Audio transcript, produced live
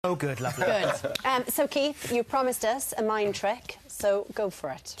Oh, good, lovely. Good. So, Keith, you promised us a mind trick, so go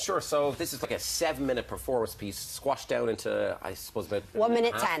for it. Sure, so this is like a 7-minute performance piece squashed down into, I suppose, about... 1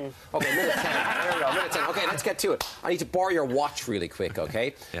 minute 10. Okay, minute 10. There we go, minute 10. Okay, let's get to it. I need to borrow your watch really quick,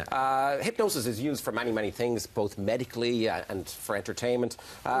 okay? Yeah. Hypnosis is used for many, many things, both medically and for entertainment.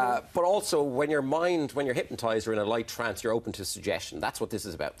 But also, when you're hypnotized or in a light trance, you're open to suggestion. That's what this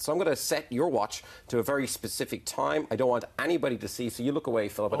is about. So I'm going to set your watch to a very specific time. I don't want anybody to see, so you look away,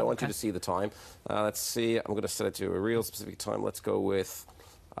 Philip. I don't want you to see the time. Let's see. I'm going to set it to a real specific time. Let's go with...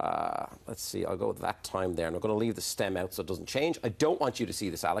 let's see, I'll go with that time there, and I'm going to leave the stem out so it doesn't change. I don't want you to see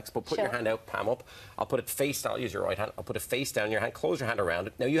this, Alex, but put your hand out, palm up. I'll put it face down. I'll use your right hand. I'll put it face down in your hand. Close your hand around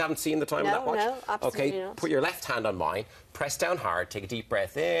it. Now, you haven't seen the time of that watch? No, absolutely okay, not. put your left hand on mine. Press down hard. Take a deep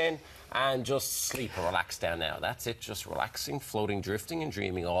breath in, and just sleep or relax down now. That's it, just relaxing, floating, drifting, and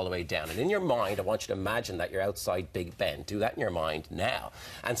dreaming all the way down. And in your mind, I want you to imagine that you're outside Big Ben. Do that in your mind now.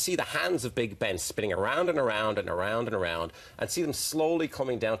 And see the hands of Big Ben spinning around and around and around and around, and see them slowly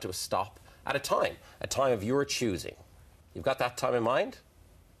coming down to a stop at a time of your choosing. You've got that time in mind?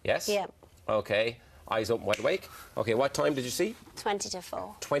 Yes? Yeah. Okay. Eyes open, wide awake. Okay, what time did you see? 20 to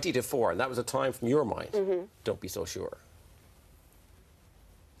 4. 20 to 4, and that was a time from your mind. Don't be so sure.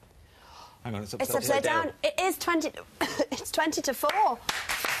 Hang on, it's Upside down. It is 20... it's 20 to 4. Wow.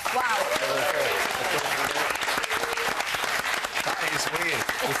 That is weird.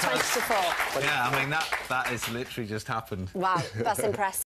 It's 20 to 4. Yeah, I mean, that is literally just happened. Wow, that's impressive.